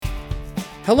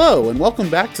Hello, and welcome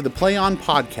back to the PlayOn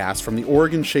podcast from the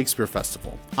Oregon Shakespeare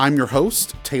Festival. I'm your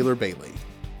host, Taylor Bailey.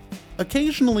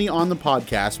 Occasionally on the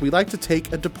podcast, we like to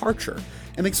take a departure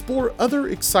and explore other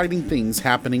exciting things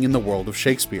happening in the world of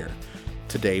Shakespeare.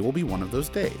 Today will be one of those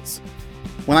days.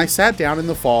 When I sat down in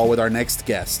the fall with our next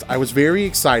guest, I was very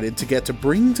excited to get to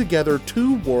bring together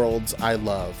two worlds I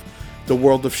love, the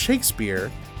world of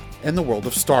Shakespeare and the world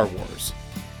of Star Wars.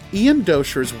 Ian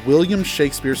Doscher's William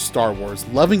Shakespeare's Star Wars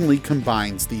lovingly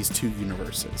combines these two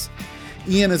universes.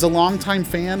 Ian is a longtime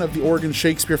fan of the Oregon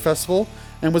Shakespeare Festival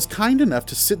and was kind enough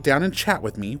to sit down and chat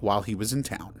with me while he was in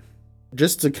town.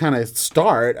 Just to kind of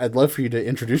start, I'd love for you to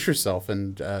introduce yourself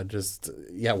and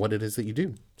what it is that you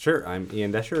do. Sure. I'm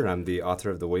Ian Doescher, and I'm the author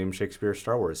of the William Shakespeare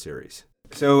Star Wars series.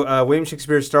 So William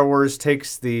Shakespeare Star Wars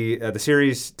takes the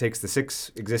series takes the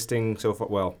six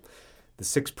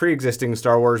pre-existing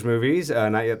Star Wars movies,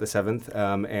 not yet the seventh,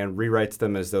 and rewrites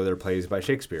them as though they're plays by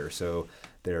Shakespeare. So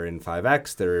they're in 5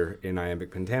 acts, they're in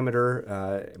iambic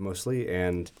pentameter mostly,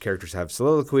 and characters have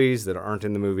soliloquies that aren't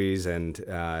in the movies and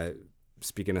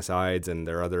speak in asides, and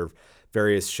there are other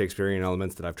various Shakespearean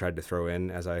elements that I've tried to throw in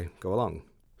as I go along.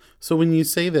 So when you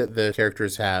say that the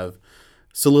characters have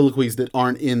soliloquies that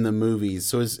aren't in the movies,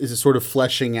 so is it sort of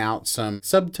fleshing out some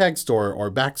subtext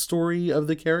or backstory of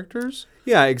the characters?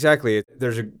 Yeah, exactly.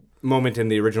 There's a moment in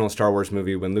the original Star Wars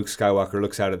movie when Luke Skywalker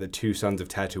looks out at the two sons of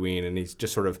Tatooine, and he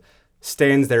just sort of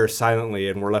stands there silently,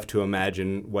 and we're left to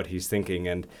imagine what he's thinking.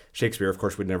 And Shakespeare, of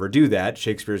course, would never do that.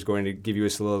 Shakespeare is going to give you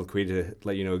a soliloquy to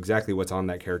let you know exactly what's on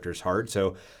that character's heart.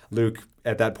 So Luke,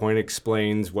 at that point,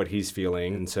 explains what he's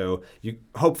feeling, and so you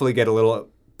hopefully get a little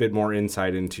bit more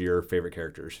insight into your favorite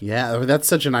characters. Yeah, that's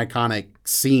such an iconic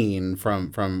scene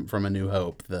from A New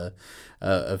Hope,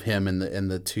 of him and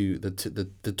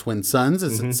the twin sons.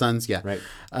 Is it sons? Yeah. Right.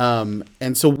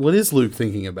 And so, what is Luke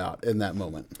thinking about in that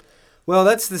moment? Well,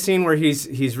 that's the scene where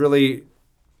he's really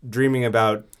dreaming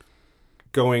about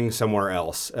going somewhere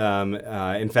else.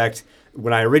 In fact,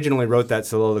 when I originally wrote that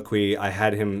soliloquy, I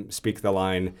had him speak the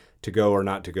line, "To go or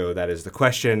not to go, that is the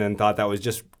question," and thought that was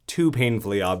just too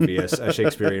painfully obvious a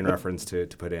Shakespearean reference to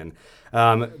put in.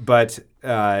 So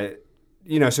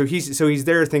he's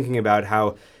there thinking about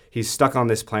how he's stuck on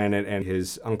this planet and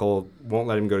his uncle won't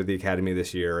let him go to the academy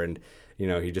this year, and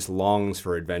he just longs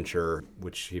for adventure,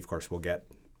 which he of course will get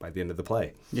by the end of the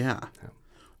play. Yeah.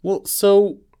 Well,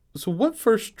 so what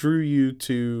first drew you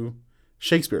to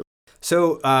Shakespeare?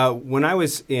 So when I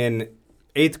was in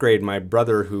 8th grade, my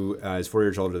brother, who is 4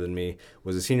 years older than me,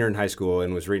 was a senior in high school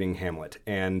and was reading Hamlet.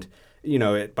 And,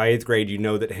 by 8th grade, you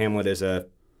know that Hamlet is a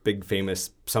big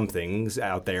famous somethings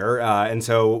out there. And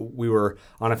so we were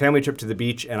on a family trip to the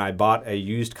beach, and I bought a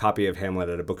used copy of Hamlet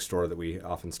at a bookstore that we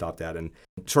often stopped at and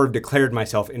sort of declared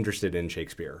myself interested in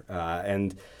Shakespeare.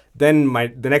 And then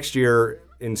the next year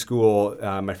in school,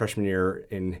 my freshman year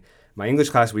in my English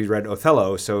class, we read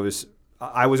Othello. So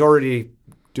I was already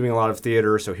doing a lot of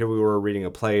theater, so here we were reading a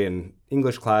play in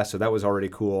English class, so that was already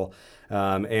cool.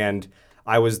 And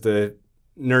I was the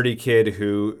nerdy kid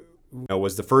who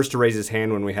was the first to raise his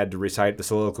hand when we had to recite the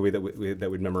soliloquy that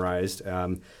we'd memorized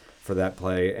for that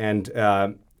play. And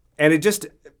it just,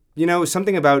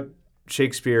 something about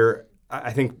Shakespeare,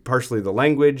 I think partially the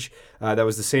language. That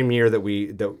was the same year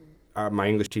that my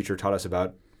English teacher taught us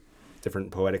about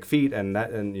different poetic feet and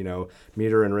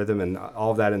meter and rhythm and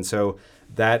all of that. And so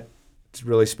that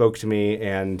really spoke to me,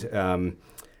 and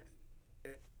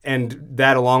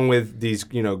that along with these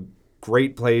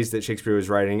great plays that Shakespeare was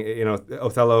writing.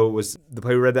 Othello was the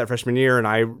play we read that freshman year, and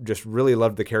I just really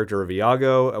loved the character of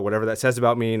Iago. Whatever that says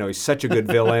about me, he's such a good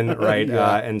villain, right?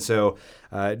 Yeah. And so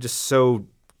just so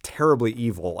terribly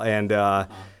evil, and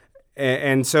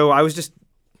so I was just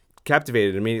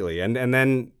captivated immediately. And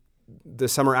then the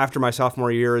summer after my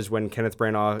sophomore year is when Kenneth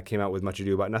Branagh came out with Much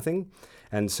Ado About Nothing.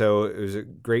 And so it was a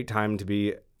great time to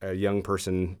be a young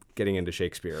person getting into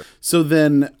Shakespeare. So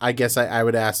then I guess I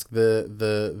would ask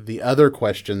the other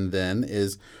question then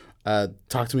is,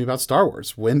 talk to me about Star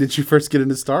Wars. When did you first get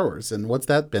into Star Wars, and what's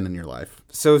that been in your life?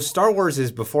 So Star Wars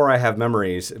is before I have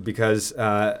memories, because,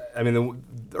 the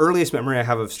earliest memory I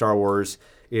have of Star Wars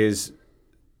is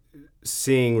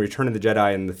seeing Return of the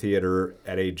Jedi in the theater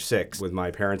at age 6 with my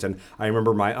parents. And I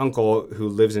remember my uncle, who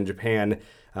lives in Japan,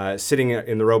 sitting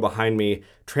in the row behind me,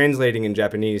 translating in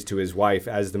Japanese to his wife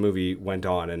as the movie went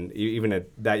on. And even at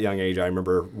that young age, I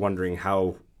remember wondering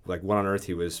what on earth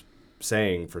he was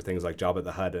saying for things like Jabba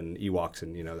the Hutt and Ewoks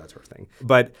and, that sort of thing.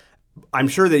 But I'm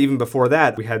sure that even before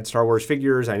that, we had Star Wars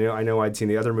figures. I know I'd seen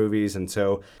the other movies. And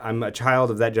so I'm a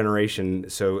child of that generation.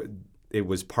 So it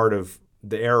was part of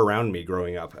the air around me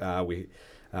growing up.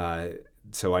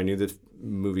 So I knew the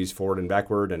movies forward and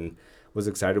backward and was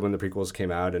excited when the prequels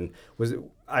came out, and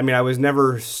I was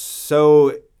never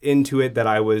so into it that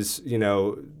I was,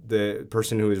 the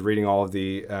person who was reading all of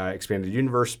the expanded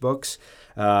universe books.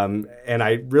 And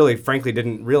I really, frankly,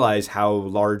 didn't realize how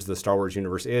large the Star Wars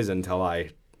universe is until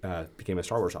I became a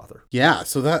Star Wars author. Yeah,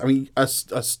 so a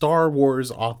Star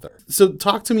Wars author. So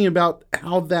talk to me about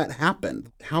how that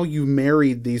happened, how you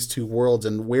married these two worlds,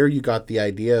 and where you got the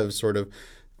idea of sort of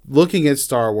looking at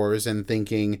Star Wars and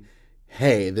thinking,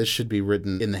 hey, this should be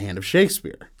written in the hand of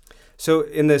Shakespeare. So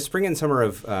in the spring and summer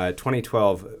of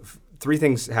 2012, three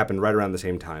things happened right around the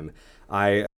same time.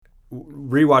 I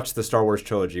rewatched the Star Wars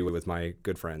trilogy with my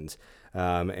good friends.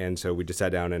 And so we just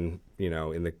sat down and,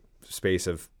 in the space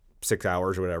of 6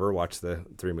 hours or whatever, watched the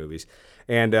three movies.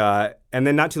 And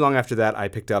then not too long after that, I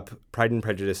picked up Pride and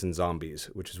Prejudice and Zombies,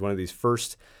 which is one of these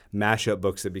first mashup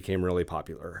books that became really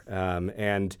popular.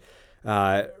 And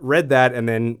read that, and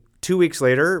then 2 weeks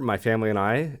later, my family and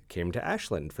I came to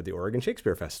Ashland for the Oregon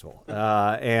Shakespeare Festival.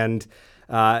 And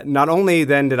not only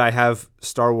then did I have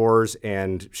Star Wars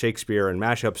and Shakespeare and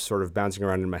mashups sort of bouncing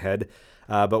around in my head,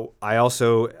 but I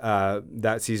also,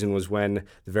 that season was when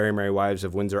The Very Merry Wives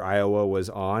of Windsor, Iowa was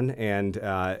on. And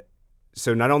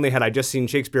so not only had I just seen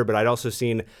Shakespeare, but I'd also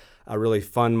seen a really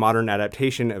fun modern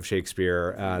adaptation of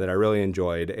Shakespeare that I really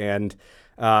enjoyed. And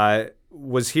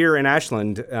was here in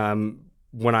Ashland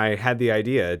when I had the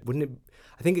idea.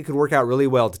 I think it could work out really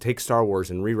well to take Star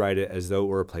Wars and rewrite it as though it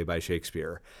were a play by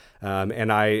Shakespeare.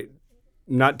 And I,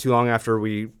 not too long after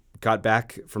we got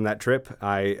back from that trip,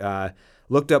 I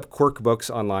looked up Quirk Books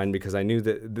online because I knew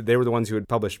that they were the ones who had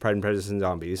published Pride and Prejudice and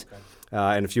Zombies,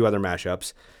 and a few other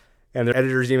mashups. And their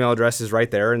editor's email address is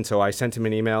right there. And so I sent him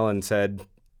an email and said,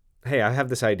 hey, I have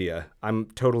this idea. I'm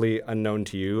totally unknown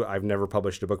to you. I've never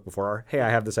published a book before. Hey, I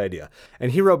have this idea.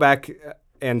 And he wrote back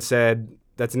and said,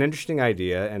 that's an interesting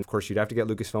idea. And of course, you'd have to get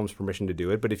Lucasfilm's permission to do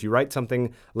it. But if you write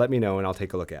something, let me know and I'll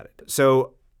take a look at it.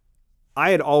 So I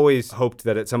had always hoped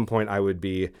that at some point I would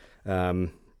be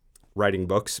writing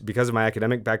books. Because of my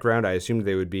academic background, I assumed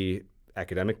they would be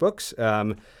academic books.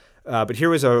 But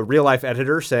here was a real life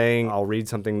editor saying, I'll read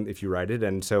something if you write it.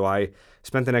 And so I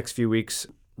spent the next few weeks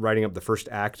writing up the first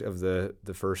act of the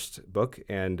first book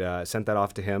and sent that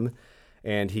off to him.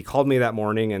 And he called me that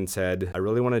morning and said, I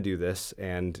really want to do this,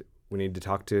 and we need to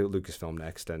talk to Lucasfilm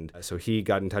next. And so he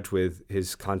got in touch with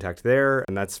his contact there,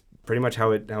 and that's pretty much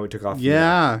how it took off.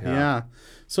 Yeah.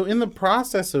 So in the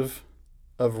process of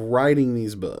writing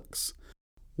these books,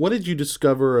 what did you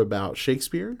discover about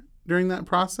Shakespeare during that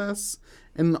process?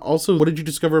 And also, what did you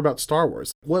discover about Star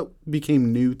Wars? What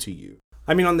became new to you?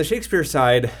 I mean, on the Shakespeare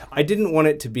side, I didn't want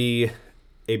it to be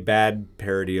a bad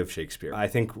parody of Shakespeare. I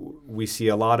think we see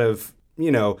a lot of,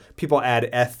 people add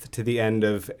 "eth" to the end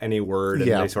of any word,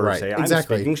 and they sort of say, I'm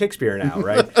speaking Shakespeare now,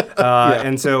 right?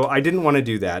 And so I didn't want to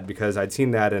do that because I'd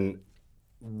seen that and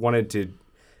wanted to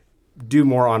do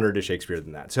more honor to Shakespeare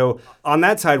than that. So on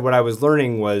that side, what I was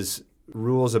learning was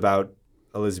rules about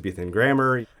Elizabethan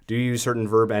grammar. Do you use certain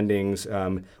verb endings?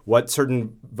 What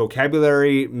certain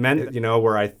vocabulary meant,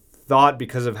 where I thought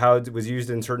because of how it was used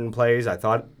in certain plays, I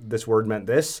thought this word meant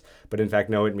this, but in fact,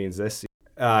 no, it means this.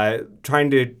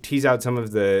 Trying to tease out some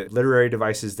of the literary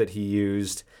devices that he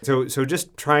used. So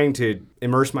just trying to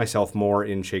immerse myself more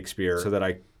in Shakespeare so that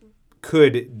I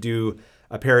could do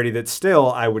a parody that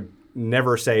still I would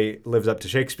never say lives up to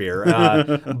Shakespeare,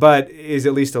 but is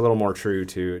at least a little more true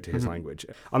to his language.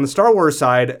 On the Star Wars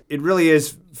side, it really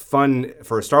is fun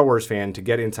for a Star Wars fan to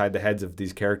get inside the heads of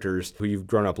these characters who you've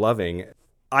grown up loving.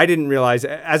 I didn't realize,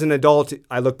 as an adult,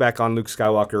 I look back on Luke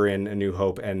Skywalker in A New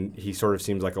Hope, and he sort of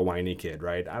seems like a whiny kid,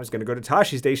 right? I was going to go to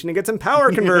Tashi Station and get some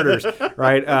power converters,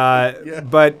 right?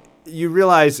 But you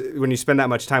realize when you spend that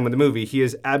much time with the movie, he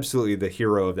is absolutely the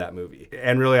hero of that movie.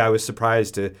 And really, I was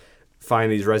surprised to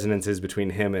find these resonances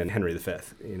between him and Henry V,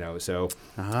 So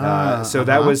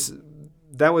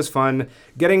that was fun.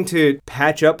 Getting to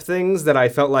patch up things that I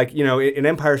felt like, in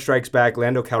Empire Strikes Back,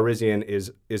 Lando Calrissian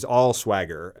is all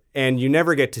swagger. And you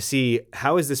never get to see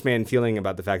how is this man feeling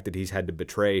about the fact that he's had to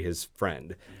betray his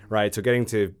friend, right? So getting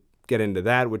to get into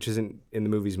that, which isn't in the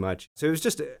movies much. So it was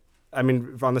just,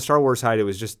 on the Star Wars side, it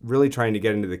was just really trying to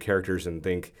get into the characters and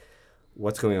think,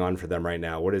 what's going on for them right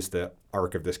now? What is the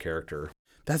arc of this character?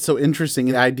 That's so interesting.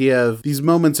 The idea of these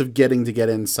moments of getting to get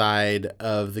inside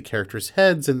of the characters'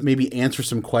 heads and maybe answer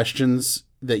some questions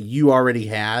that you already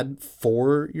had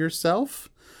for yourself.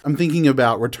 I'm thinking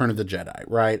about Return of the Jedi,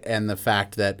 right? And the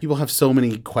fact that people have so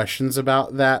many questions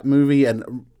about that movie.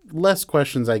 And less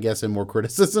questions, I guess, and more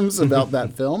criticisms about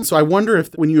that film. So I wonder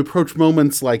if when you approach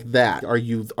moments like that, are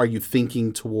you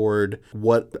thinking toward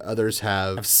what others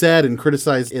have said and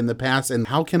criticized in the past, and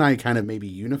how can I kind of maybe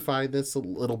unify this a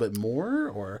little bit more?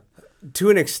 Or to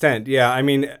an extent, yeah. I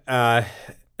mean,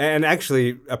 and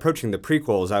actually approaching the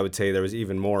prequels, I would say there was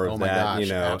even more of oh my that. gosh, You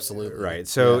know, absolutely.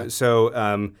 right?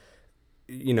 Yeah.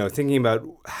 You know, thinking about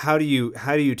how do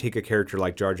you take a character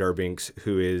like Jar Jar Binks,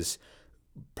 who is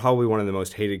probably one of the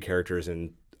most hated characters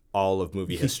in all of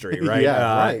movie history, right? Yeah,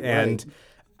 right. And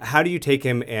how do you take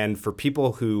him, and for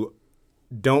people who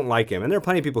don't like him, and there are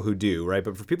plenty of people who do, right?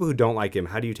 But for people who don't like him,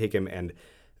 how do you take him and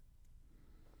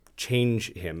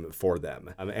change him for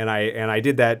them? And I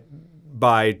did that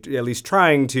by at least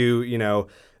trying to, you know,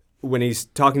 when he's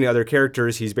talking to other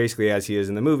characters, he's basically as he is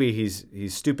in the movie.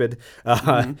 He's stupid.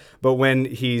 But when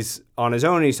he's on his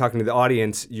own and he's talking to the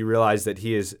audience, you realize that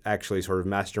he is actually sort of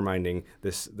masterminding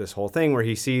this whole thing, where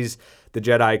he sees the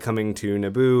Jedi coming to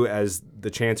Naboo as the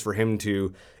chance for him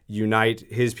to unite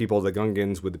his people, the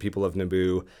Gungans, with the people of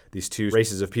Naboo, these two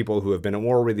races of people who have been at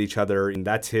war with each other, and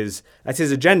that's his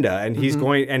agenda. And he's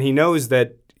he knows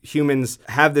that humans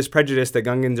have this prejudice that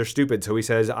Gungans are stupid, so he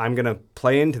says, I'm going to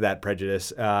play into that prejudice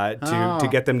to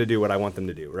get them to do what I want them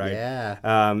to do, right?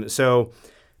 Yeah. So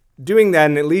doing that,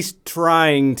 and at least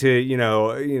trying to,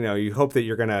 you hope that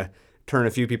you're going to turn a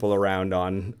few people around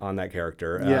on that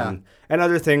character. Yeah. And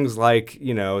other things like,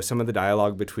 some of the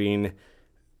dialogue between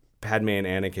Padme and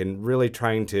Anakin, really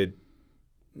trying to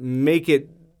make it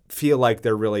feel like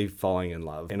they're really falling in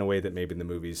love in a way that maybe in the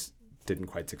movies didn't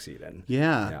quite succeed in.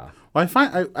 Yeah. Well,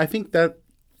 I think that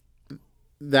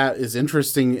is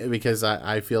interesting, because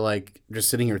I feel like, just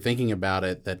sitting here thinking about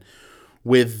it, that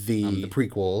with the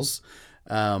prequels,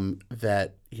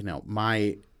 that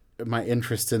my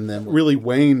interest in them really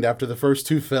waned after the first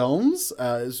two films,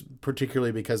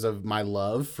 particularly because of my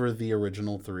love for the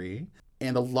original three,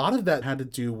 and a lot of that had to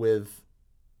do with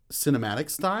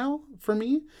cinematic style for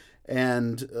me.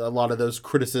 And a lot of those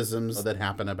criticisms that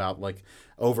happen about like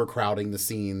overcrowding the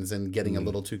scenes and getting a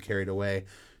little too carried away.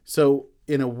 So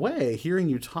in a way, hearing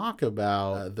you talk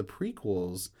about the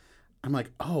prequels, I'm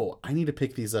like, oh, I need to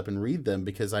pick these up and read them,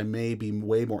 because I may be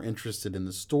way more interested in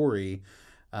the story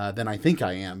than I think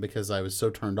I am, because I was so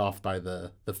turned off by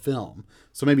the film.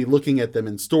 So maybe looking at them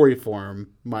in story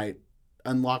form might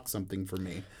unlock something for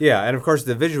me. Yeah, and of course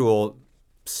the visual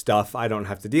stuff I don't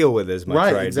have to deal with as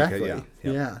much, right? Exactly. Because,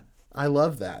 yeah. I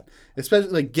love that. Especially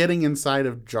like getting inside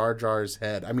of Jar Jar's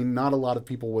head. I mean, not a lot of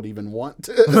people would even want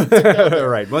to go there.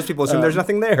 Right. Most people assume there's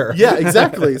nothing there. Yeah,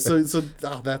 exactly. So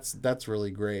that's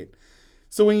really great.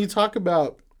 So when you talk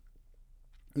about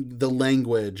the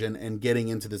language and getting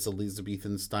into this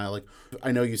Elizabethan style, like,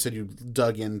 I know you said you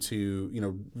dug into,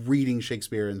 reading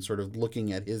Shakespeare and sort of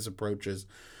looking at his approaches.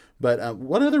 But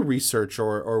what other research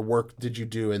or work did you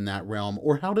do in that realm?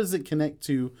 Or how does it connect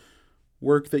to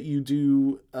work that you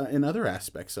do in other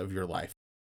aspects of your life?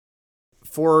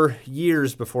 For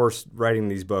years before writing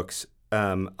these books,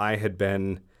 I had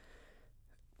been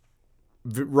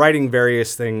writing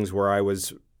various things where I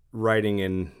was writing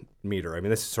in meter. I mean,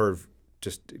 this sort of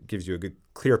just gives you a good,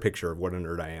 clear picture of what a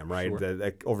nerd I am, right?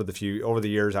 Sure. Over the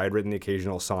years, I had written the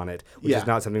occasional sonnet, which is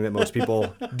not something that most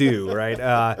people do,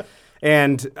 right?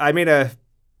 And I made a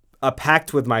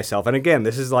pact with myself. And again,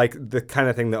 this is like the kind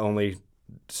of thing that only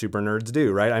super nerds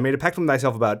do, right? I made a pact with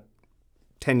myself about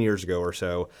 10 years ago or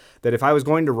so, that if I was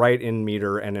going to write in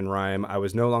meter and in rhyme, I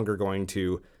was no longer going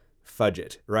to fudge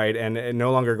it, right? And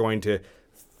no longer going to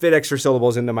fit extra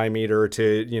syllables into my meter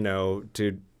to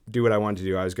do what I wanted to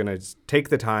do. I was going to take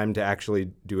the time to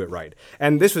actually do it right.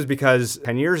 And this was because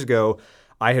 10 years ago,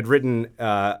 I had written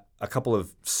a couple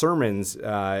of sermons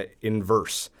in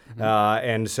verse.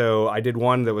 And so I did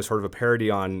one that was sort of a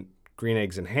parody on green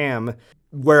eggs and ham,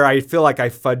 where I feel like I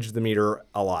fudged the meter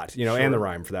a lot, and the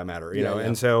rhyme for that matter, you know.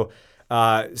 And so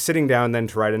sitting down then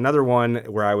to write another one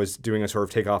where I was doing a sort of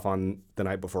takeoff on the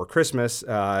night before Christmas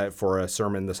for a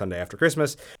sermon the Sunday after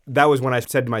Christmas, that was when I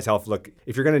said to myself, look,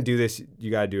 if you're going to do this,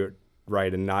 you got to do it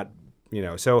right and not,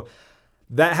 So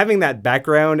that having that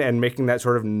background and making that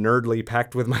sort of nerdly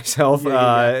pact with myself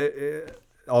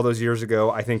all those years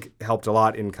ago, I think helped a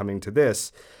lot in coming to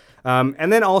this.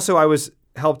 And then also I was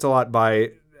helped a lot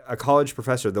by a college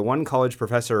professor. The one college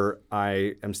professor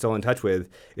I am still in touch with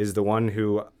is the one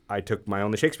who I took my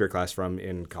only Shakespeare class from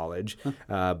in college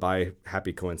by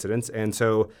happy coincidence. And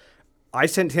so I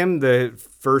sent him the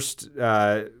first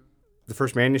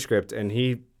manuscript, and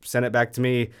he sent it back to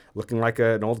me looking like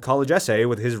an old college essay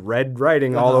with his red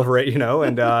writing all over it,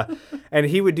 and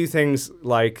he would do things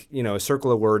like,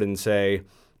 circle a word and say,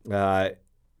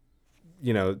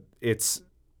 it's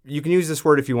you can use this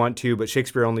word if you want to, but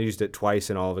Shakespeare only used it twice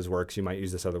in all of his works. You might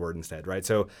use this other word instead, right?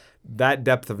 So that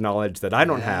depth of knowledge that I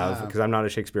don't have, because I'm not a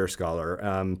Shakespeare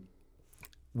scholar,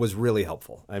 was really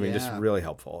helpful. I mean, just really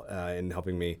helpful in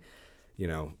helping me,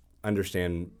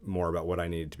 understand more about what I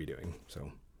needed to be doing.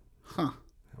 So,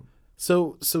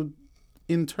 So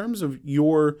in terms of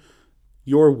your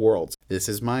world, this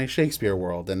is my Shakespeare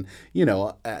world, and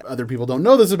other people don't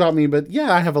know this about me, but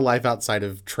I have a life outside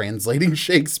of translating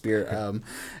Shakespeare.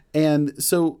 And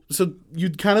so you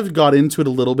kind of got into it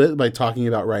a little bit by talking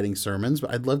about writing sermons,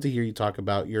 but I'd love to hear you talk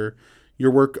about your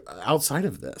work outside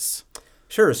of this.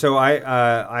 Sure. So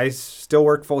I still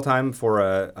work full time for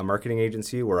a marketing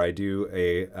agency where I do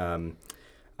a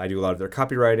lot of their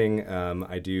copywriting.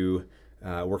 I do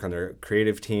work on their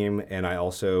creative team, and I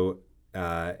also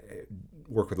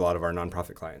work with a lot of our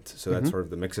nonprofit clients. So that's sort of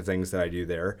the mix of things that I do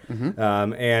there.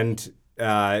 And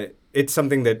it's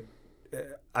something that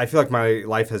I feel like my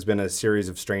life has been a series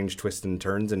of strange twists and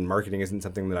turns, and marketing isn't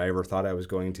something that I ever thought I was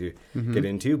going to get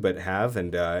into, but have,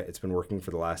 and it's been working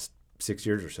for the last 6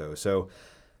 years or so.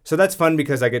 So that's fun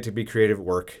because I get to be creative at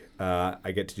work.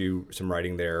 I get to do some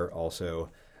writing there also.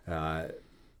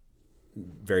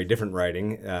 Very different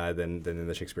writing than in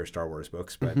the Shakespeare Star Wars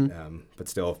books, but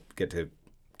still get to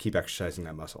keep exercising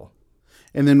that muscle.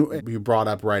 And then you brought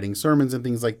up writing sermons and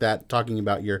things like that, talking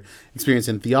about your experience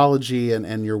in theology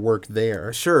and your work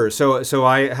there. Sure. So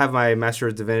I have my Master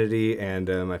of Divinity and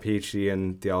my PhD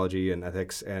in theology and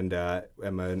ethics, and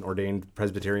I'm an ordained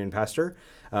Presbyterian pastor.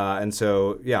 And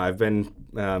so, I've been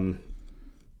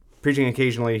preaching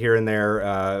occasionally here and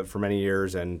there for many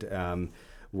years, and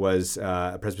was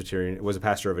a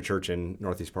pastor of a church in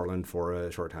Northeast Portland for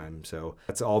a short time. So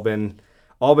that's all been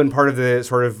part of the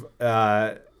sort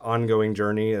of ongoing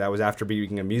journey. That was after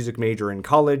being a music major in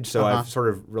college. So I've sort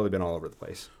of really been all over the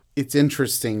place. It's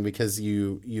interesting because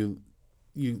you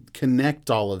connect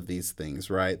all of these things,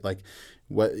 right? Like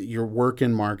what your work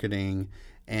in marketing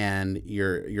and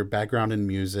your background in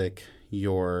music,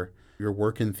 your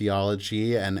work in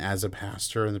theology and as a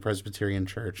pastor in the Presbyterian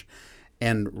Church,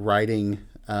 and writing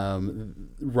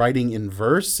in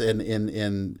verse and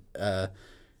in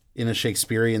a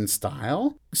Shakespearean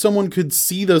style. Someone could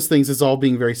see those things as all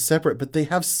being very separate, but they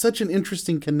have such an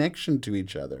interesting connection to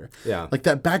each other. Yeah. Like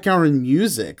that background in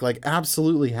music, like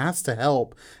absolutely has to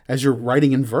help as you're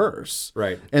writing in verse.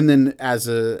 Right. And then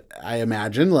I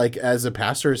imagine, like as a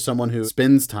pastor, as someone who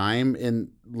spends time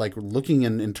in like looking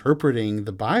and interpreting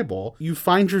the Bible, you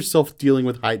find yourself dealing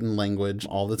with heightened language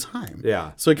all the time.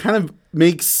 Yeah. So it kind of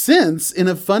makes sense in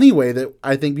a funny way that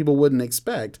I think people wouldn't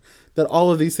expect, that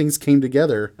all of these things came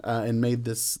together and made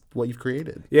this what you've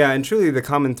created. Yeah, and truly the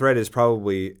common thread is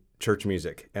probably church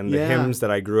music and the hymns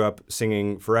that I grew up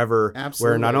singing forever.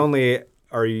 Absolutely. Where not only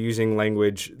are you using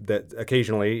language that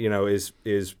occasionally,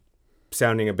 is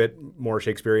sounding a bit more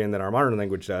Shakespearean than our modern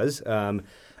language does,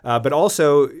 but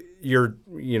also you're,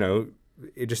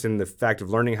 just in the fact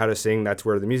of learning how to sing, that's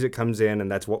where the music comes in, and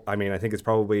that's what I think it's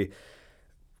probably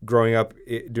growing up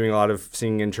doing a lot of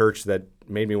singing in church that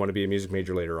made me want to be a music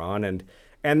major later on.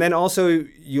 And then also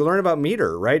you learn about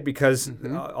meter, right? Because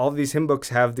all of these hymn books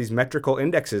have these metrical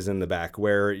indexes in the back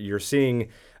where you're seeing,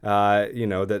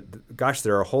 that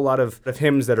there are a whole lot of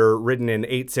hymns that are written in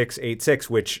 8/6/8/6,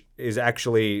 which is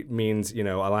actually means, a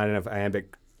line of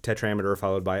iambic tetrameter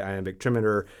followed by iambic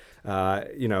trimeter,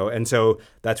 and so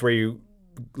that's where you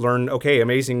learn, okay,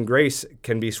 Amazing Grace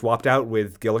can be swapped out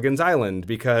with Gilligan's Island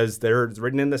because they're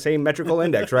written in the same metrical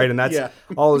index, right? And that's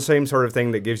all the same sort of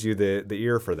thing that gives you the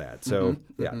ear for that. So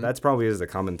that's probably is the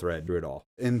common thread through it all.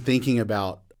 And thinking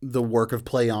about the work of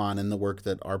PlayOn and the work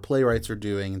that our playwrights are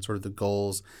doing and sort of the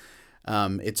goals,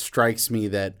 it strikes me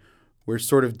that we're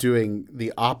sort of doing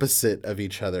the opposite of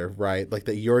each other, right? Like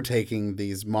that you're taking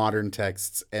these modern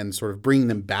texts and sort of bringing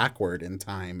them backward in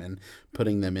time and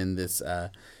putting them in this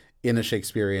in a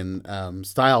Shakespearean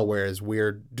style, whereas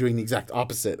we're doing the exact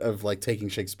opposite of like taking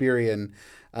Shakespearean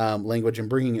language and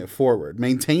bringing it forward,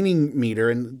 maintaining meter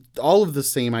and all of the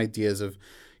same ideas of,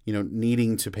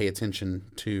 needing to pay attention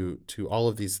to all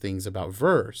of these things about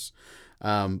verse,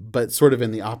 but sort of in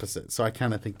the opposite. So I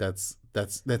kind of think that's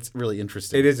really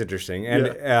interesting. It is interesting. And,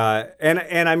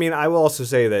 and I mean, I will also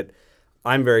say that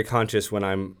I'm very conscious when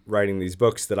I'm writing these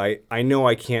books that I know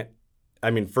I can't,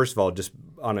 first of all, just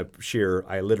on a sheer,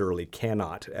 I literally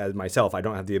cannot as myself. I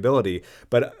don't have the ability,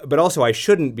 but also I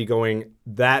shouldn't be going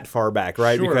that far back,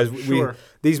 right? Sure, because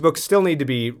these books still need to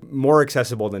be more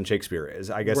accessible than Shakespeare is.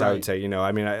 I guess right. I would say,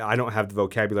 I don't have the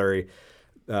vocabulary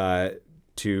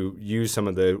to use some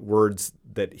of the words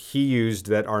that he used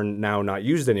that are now not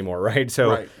used anymore, right?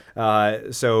 So,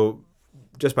 right. So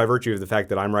just by virtue of the fact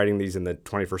that I'm writing these in the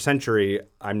 21st century,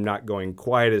 I'm not going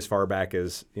quite as far back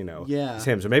as, as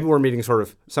him. So maybe we're meeting sort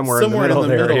of somewhere in the middle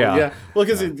there. Yeah. Well,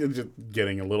 because just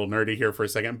getting a little nerdy here for a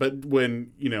second, but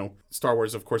when, Star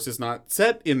Wars, of course, is not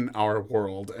set in our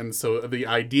world. And so the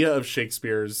idea of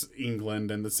Shakespeare's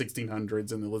England and the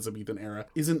 1600s and the Elizabethan era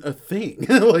isn't a thing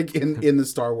like in the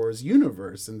Star Wars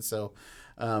universe. And so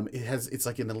it's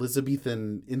like an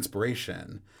Elizabethan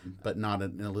inspiration, but not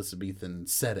an Elizabethan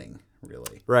setting,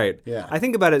 really. Right. Yeah. I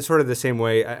think about it sort of the same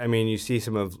way. I mean, you see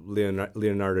some of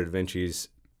Leonardo da Vinci's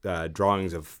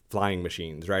drawings of flying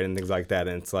machines, right, and things like that.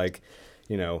 And it's like,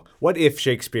 what if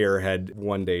Shakespeare had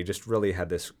one day just really had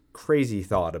this crazy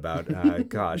thought about,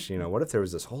 gosh, what if there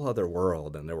was this whole other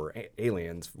world and there were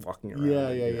aliens walking around?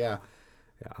 Yeah.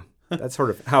 That's sort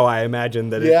of how I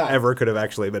imagine that it ever could have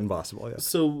actually been possible. Yeah.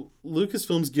 So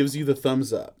Lucasfilms gives you the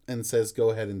thumbs up and says, go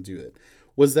ahead and do it.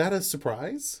 Was that a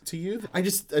surprise to you? I'm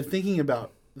thinking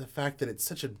about the fact that it's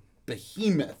such a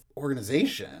behemoth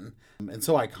organization and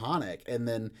so iconic. And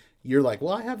then you're like,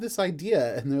 well, I have this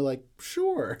idea. And they're like,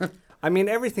 sure. I mean,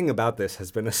 everything about this has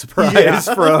been a surprise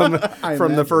from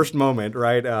the first moment,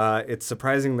 right? It's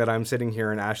surprising that I'm sitting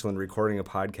here in Ashland recording a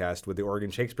podcast with the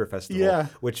Oregon Shakespeare Festival,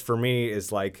 which for me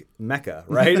is like Mecca,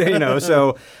 right?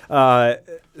 So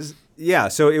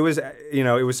it was,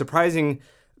 it was surprising.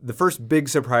 The first big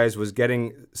surprise was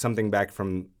getting something back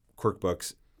from Quirk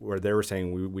Books where they were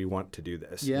saying we want to do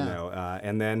this,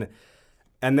 and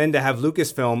then to have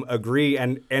Lucasfilm agree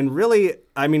and really,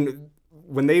 I mean,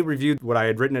 when they reviewed what I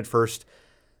had written at first,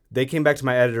 they came back to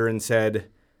my editor and said,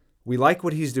 we like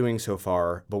what he's doing so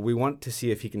far, but we want to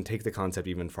see if he can take the concept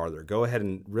even farther. Go ahead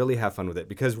and really have fun with it.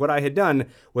 Because what I had done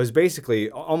was basically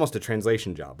almost a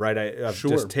translation job, right?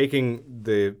 Just taking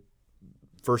the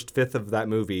first fifth of that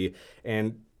movie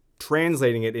and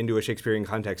translating it into a Shakespearean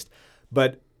context.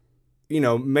 But,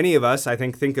 many of us, I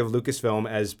think of Lucasfilm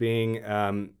as being,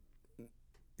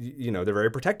 they're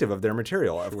very protective of their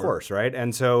material, of course, right?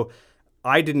 And so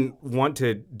I didn't want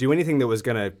to do anything that was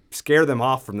going to scare them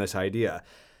off from this idea.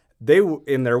 They,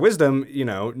 in their wisdom,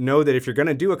 know that if you're going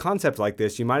to do a concept like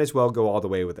this, you might as well go all the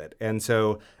way with it. And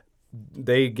so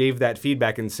they gave that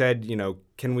feedback and said,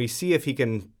 can we see if he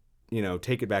can,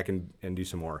 take it back and do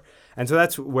some more. And so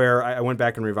that's where I went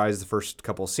back and revised the first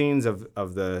couple scenes of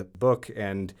the book.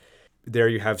 And there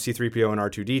you have C-3PO and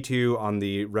R2-D2 on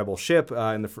the Rebel ship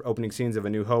in the opening scenes of A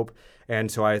New Hope.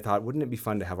 And so I thought, wouldn't it be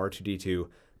fun to have R2-D2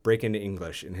 break into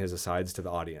English in his asides to the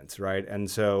audience, right? And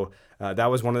so that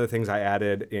was one of the things I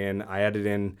added in. I added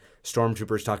in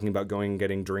stormtroopers talking about going and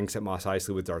getting drinks at Mos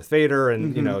Eisley with Darth Vader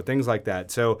and, things like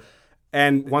that. So,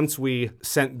 and once we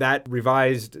sent that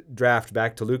revised draft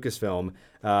back to Lucasfilm,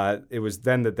 it was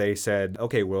then that they said,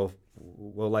 okay, we'll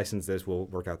license this, we'll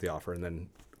work out the offer. And then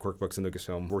Quirk Books and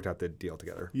Lucasfilm worked out the deal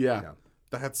together. Yeah.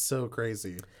 That's so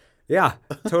crazy. Yeah,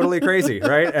 totally crazy,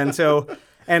 right? And so...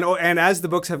 And as the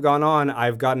books have gone on,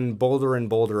 I've gotten bolder and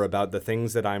bolder about the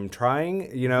things that I'm trying,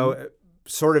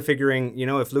 sort of figuring,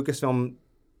 if Lucasfilm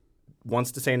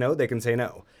wants to say no, they can say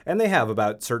no. And they have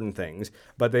about certain things,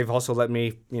 but they've also let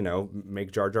me,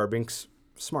 make Jar Jar Binks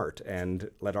smart and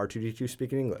let R2-D2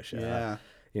 speak in English. Yeah.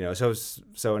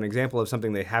 So an example of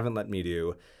something they haven't let me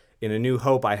do, in A New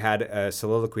Hope, I had a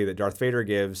soliloquy that Darth Vader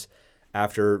gives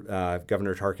after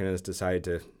Governor Tarkin has decided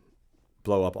to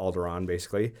blow up Alderaan,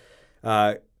 basically.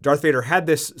 Darth Vader had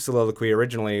this soliloquy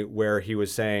originally where he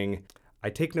was saying,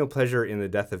 I take no pleasure in the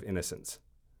death of innocence.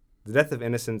 The death of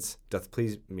innocence doth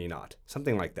please me not.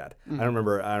 Something like that. I don't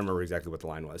remember exactly what the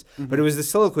line was. But it was the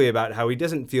soliloquy about how he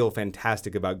doesn't feel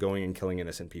fantastic about going and killing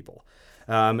innocent people.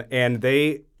 And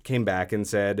they came back and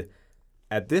said,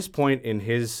 at this point in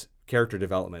his character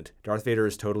development, Darth Vader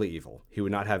is totally evil. He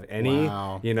would not have any,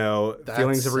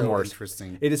 feelings of remorse.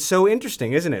 Interesting. It is so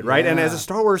interesting, isn't it? Right? Yeah. And as a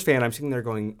Star Wars fan, I'm sitting there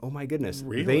going, "Oh my goodness,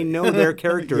 Really? they know their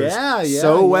characters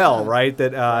so well, right?"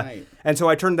 That, right. And so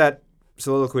I turned that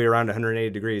soliloquy around 180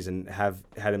 degrees and had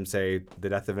him say, "The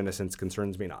death of innocence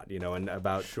concerns me not," and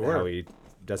about how he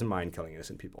doesn't mind killing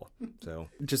innocent people. So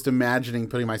just imagining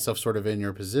putting myself sort of in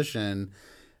your position,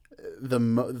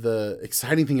 the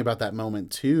exciting thing about that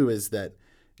moment too is that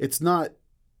it's not,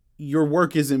 your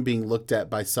work isn't being looked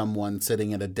at by someone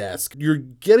sitting at a desk. You're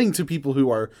getting to people who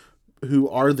are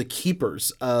the keepers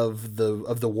of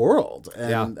the world,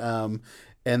 and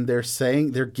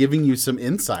they're giving you some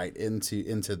insight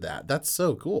into that. That's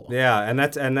so cool. Yeah, and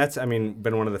that's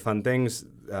been one of the fun things.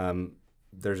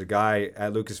 There's a guy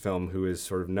at Lucasfilm who is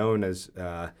sort of known as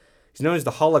he's known as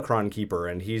the holocron keeper,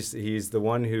 and he's the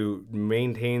one who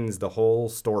maintains the whole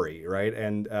story, right?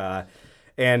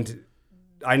 And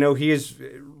I know he has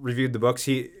reviewed the books.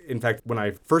 In fact, when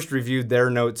I first reviewed their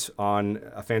notes on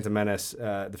the Phantom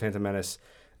Menace,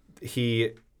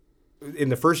 he, in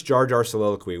the first Jar Jar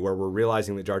soliloquy, where we're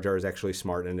realizing that Jar Jar is actually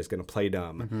smart and is going to play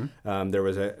dumb, there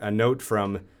was a note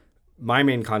from my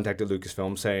main contact at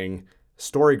Lucasfilm saying,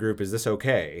 "Story group, is this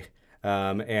okay?"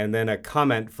 And then a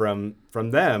comment from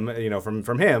them,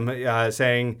 from him,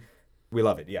 saying, "We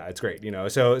love it. Yeah, it's great."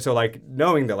 So like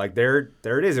knowing that like there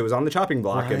it is. It was on the chopping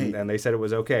block, Right. and they said it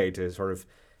was okay to sort of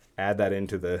add that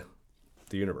into the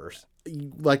universe.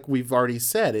 Like we've already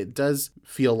said, it does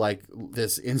feel like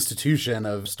this institution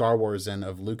of Star Wars and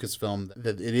of Lucasfilm,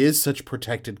 that it is such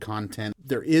protected content.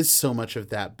 There is so much of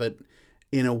that, but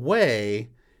in a way,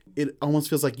 it almost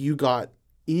feels like you got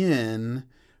in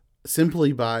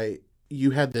simply by,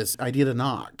 you had this idea to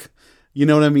knock. You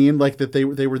know what I mean? Like that they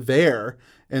were there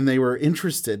and they were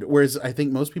interested. Whereas I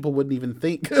think most people wouldn't even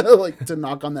think like to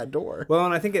knock on that door. Well,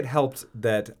 and I think it helped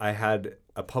that I had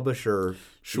a publisher,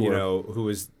 Sure. who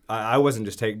was, I wasn't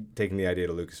just taking the idea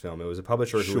to Lucasfilm. It was a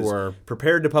publisher who Sure. was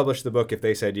prepared to publish the book if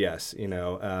they said yes,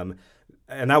 and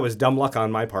that was dumb luck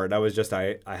on my part. That was just,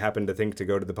 I happened to think to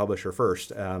go to the publisher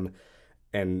first, and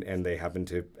they happened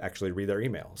to actually read their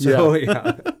email. So,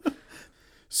 yeah.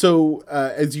 So,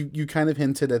 as you kind of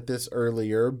hinted at this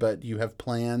earlier, but you have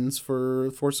plans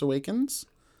for Force Awakens?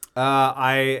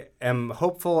 I am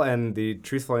hopeful, and the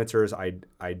truthful answer is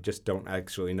I just don't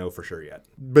actually know for sure yet.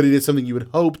 But it is something you would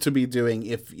hope to be doing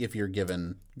if you're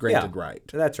granted right.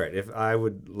 That's right. If I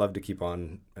would love to keep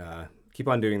on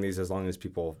doing these as long as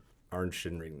people are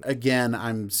interested in reading them. Again,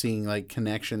 I'm seeing like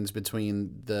connections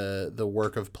between the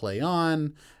work of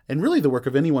PlayOn and really the work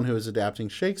of anyone who is adapting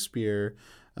Shakespeare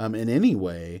in any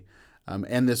way,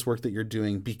 and this work that you're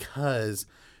doing, because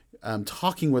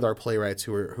talking with our playwrights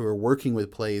who are working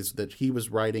with plays that he was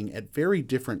writing at very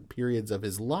different periods of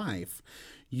his life,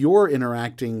 you're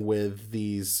interacting with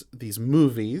these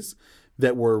movies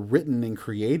that were written and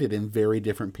created in very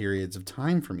different periods of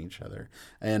time from each other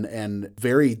and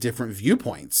very different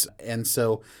viewpoints. And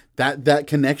so that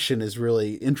connection is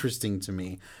really interesting to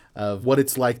me, of what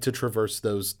it's like to traverse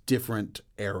those different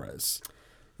eras.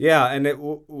 Yeah, and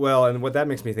and what that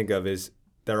makes me think of is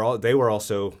they were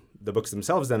also, the books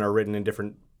themselves then are written in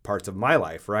different parts of my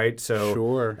life, right? So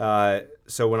Sure.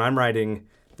 So when I'm writing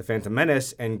The Phantom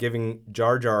Menace and giving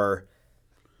Jar Jar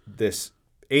this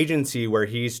agency where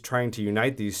he's trying to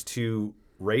unite these two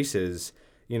races,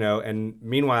 and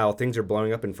meanwhile things are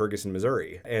blowing up in Ferguson,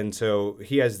 Missouri. And so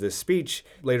he has this speech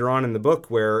later on in the book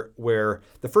where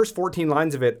the first 14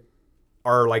 lines of it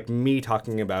are like me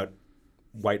talking about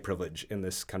white privilege in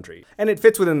this country. And it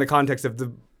fits within the context of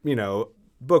the,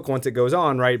 book once it goes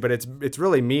on, right? But it's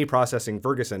really me processing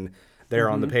Ferguson there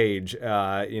on the page,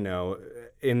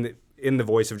 in the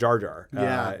voice of Jar Jar.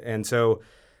 Yeah. And so,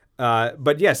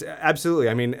 but yes, absolutely.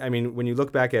 I mean, when you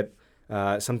look back at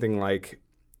something like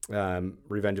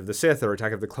Revenge of the Sith or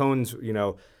Attack of the Clones,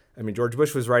 George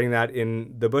Bush was writing that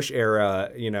in the Bush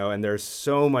era, and there's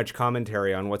so much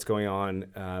commentary on what's going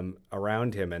on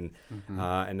around him, and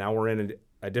now we're in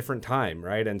a different time,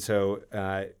 right? And so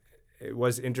it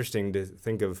was interesting to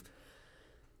think of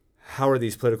how are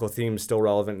these political themes still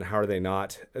relevant and how are they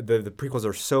not? The prequels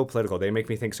are so political; they make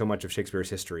me think so much of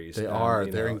Shakespeare's histories. They are.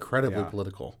 They're incredibly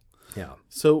political. Yeah.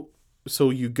 So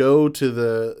you go to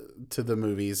the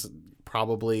movies,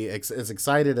 probably as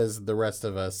excited as the rest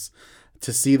of us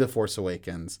to see The Force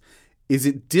Awakens. Is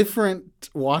it different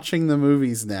watching the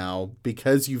movies now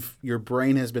because your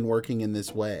brain has been working in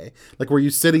this way? Like, were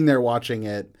you sitting there watching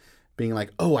it being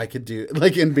like, oh, I could do,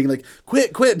 like, and being like,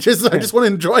 quit, I just want to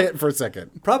enjoy it for a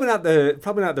second? Probably not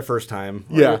the first time,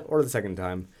 or the second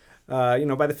time. By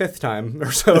the fifth time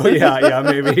or so, maybe.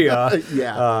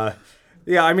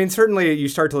 Certainly you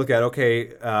start to look at,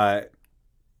 okay,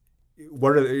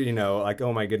 what are like,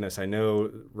 oh my goodness, I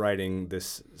know writing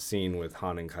this scene with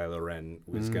Han and Kylo Ren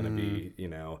was going to be,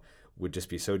 would just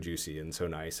be so juicy and so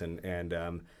nice,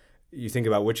 and you think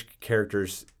about which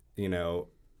characters,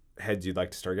 heads you'd like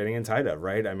to start getting inside of,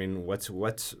 right? I mean,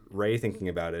 what's Rey thinking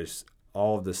about is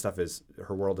all of this stuff is,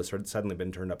 her world has suddenly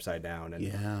been turned upside down,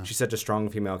 and she's such a strong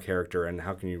female character, and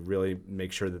how can you really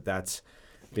make sure that that's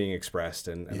being expressed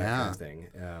and that kind of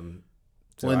thing?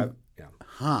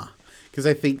 Because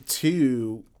I think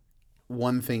too,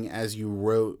 one thing as you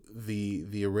wrote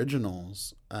the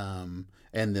originals and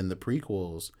then the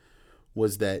prequels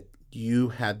was that you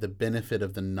had the benefit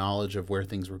of the knowledge of where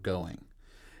things were going.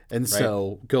 And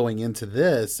so going into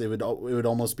this, it would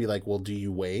almost be like, well, do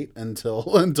you wait until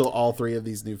all 3 of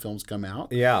these new films come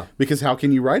out? Yeah. Because how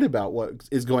can you write about what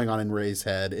is going on in Ray's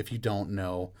head if you don't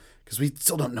know? Because we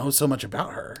still don't know so much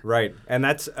about her. Right. And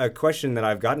that's a question that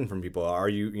I've gotten from people. Are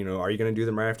you going to do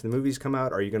them right after the movies come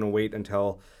out? Are you going to wait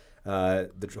until the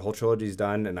whole trilogy's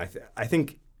done? And I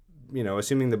think,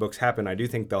 assuming the books happen, I do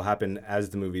think they'll happen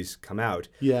as the movies come out.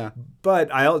 Yeah. But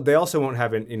they also won't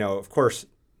happen, of course,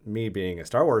 me being a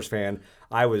Star Wars fan,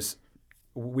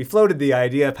 we floated the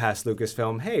idea past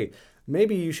Lucasfilm, hey,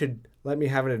 maybe you should let me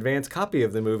have an advance copy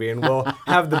of the movie and we'll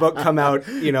have the book come out,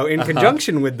 in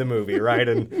conjunction with the movie, right?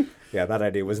 And yeah, that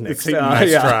idea was nixed.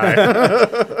 Nice try.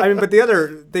 I mean, but the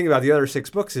other thing about the other 6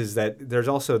 books is that there's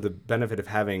also the benefit of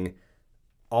having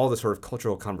all the sort of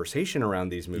cultural conversation around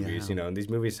these movies, and these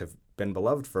movies have been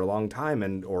beloved for a long time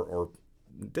and or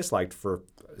disliked for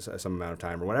some amount of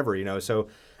time or whatever, so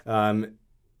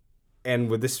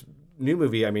and with this new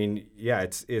movie, I mean, yeah,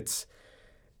 it's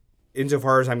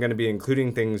insofar as I'm going to be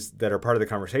including things that are part of the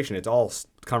conversation, it's all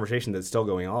conversation that's still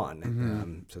going on.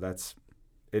 Mm-hmm. So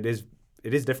it is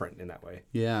different in that way.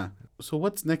 Yeah. So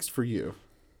what's next for you?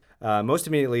 Most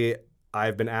immediately,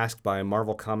 I've been asked by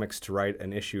Marvel Comics to write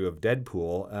an issue of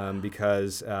Deadpool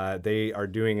because they are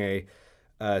doing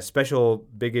a special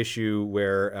big issue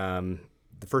where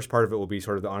the first part of it will be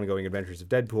sort of the ongoing adventures of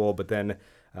Deadpool, but then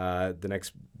the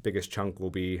next biggest chunk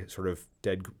will be sort of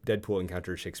Deadpool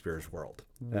encounters Shakespeare's world.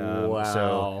 Wow.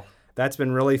 So that's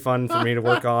been really fun for me to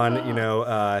work on,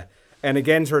 and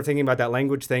again, sort of thinking about that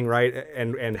language thing, right?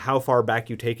 And how far back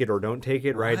you take it or don't take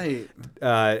it, right?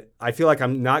 I feel like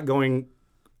I'm not going...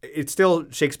 It's still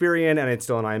Shakespearean and it's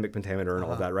still an iambic pentameter and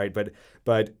all of that, right? But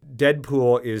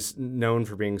Deadpool is known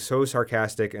for being so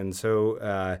sarcastic and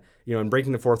so, and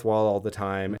breaking the fourth wall all the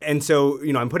time. And so,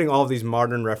 I'm putting all of these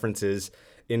modern references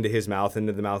into his mouth,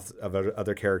 into the mouth of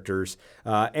other characters.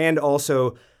 And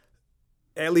also,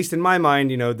 at least in my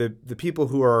mind, the people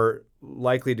who are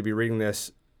likely to be reading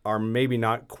this are maybe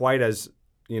not quite as,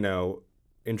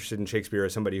 interested in Shakespeare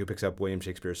as somebody who picks up William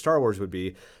Shakespeare's Star Wars would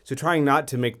be. So trying not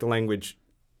to make the language,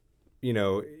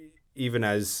 even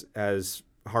as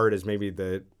hard as maybe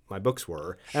my books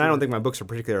were. Sure. And I don't think my books are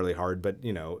particularly hard, but,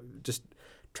 just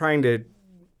trying to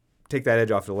take that edge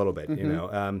off a little bit,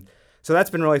 So that's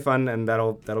been really fun, and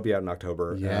that'll be out in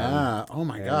October. Yeah. Oh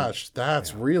my gosh,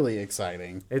 that's really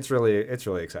exciting. It's really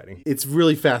exciting. It's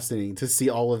really fascinating to see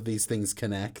all of these things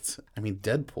connect. I mean,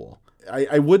 Deadpool.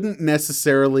 I wouldn't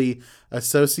necessarily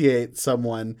associate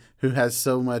someone who has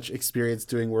so much experience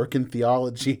doing work in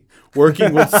theology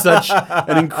working with such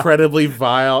an incredibly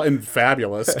vile and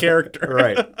fabulous character.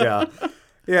 Right. Yeah.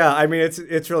 Yeah. I mean,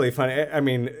 it's really funny. I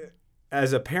mean,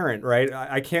 as a parent, right,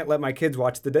 I can't let my kids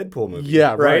watch the Deadpool movie.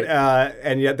 Yeah. Right.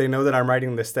 And yet they know that I'm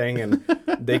writing this thing, and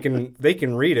they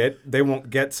can read it. They won't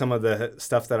get some of the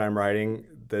stuff that I'm writing.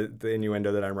 The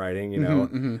innuendo that I'm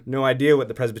writing, no idea what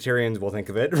the Presbyterians will think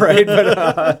of it, right?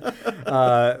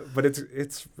 But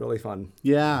it's really fun.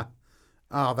 Yeah.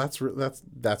 Oh,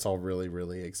 that's all really,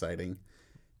 really exciting.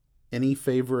 Any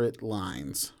favorite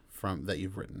lines that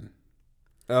you've written?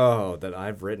 Oh, that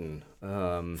I've written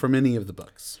from any of the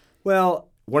books.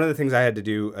 Well, one of the things I had to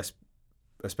do,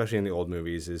 especially in the old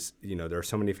movies, is there are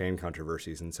so many fan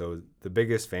controversies, and so the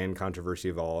biggest fan controversy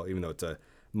of all, even though it's a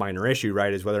minor issue,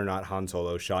 right, is whether or not Han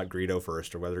Solo shot Greedo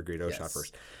first or whether Greedo shot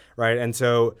first, right? And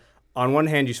so on one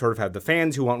hand, you sort of have the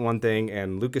fans who want one thing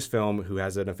and Lucasfilm who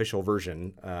has an official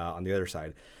version on the other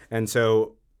side. And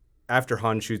so after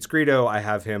Han shoots Greedo, I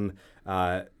have him,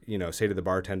 say to the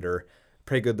bartender,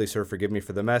 "Pray goodly sir, forgive me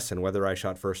for the mess, and whether I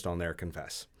shot first, I'll ne'er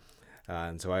confess."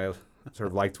 And so I sort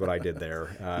of liked what I did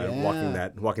there,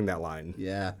 walking that line.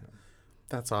 Yeah,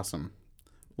 that's awesome.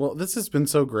 Well, this has been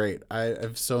so great.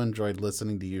 I've so enjoyed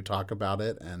listening to you talk about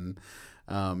it and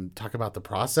talk about the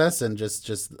process and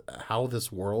just how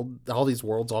these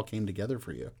worlds all came together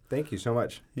for you. Thank you so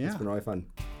much. Yeah. It's been really fun.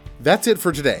 That's it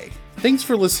for today. Thanks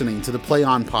for listening to the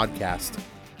PlayOn podcast.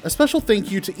 A special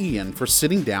thank you to Ian for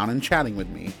sitting down and chatting with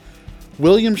me.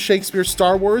 William Shakespeare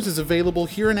Star Wars is available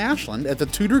here in Ashland at the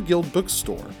Tudor Guild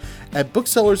Bookstore, at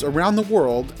booksellers around the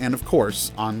world, and of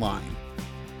course, online.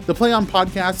 The PlayOn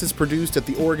podcast is produced at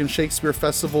the Oregon Shakespeare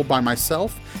Festival by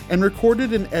myself and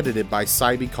recorded and edited by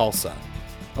Saibi Khalsa.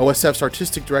 OSF's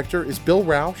artistic director is Bill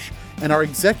Roush, and our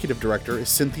executive director is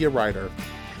Cynthia Ryder.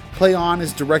 PlayOn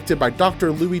is directed by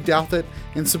Dr. Louis Douthit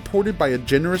and supported by a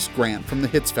generous grant from the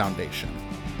Hits Foundation.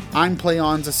 I'm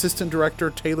PlayOn's assistant director,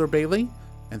 Taylor Bailey,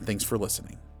 and thanks for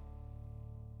listening.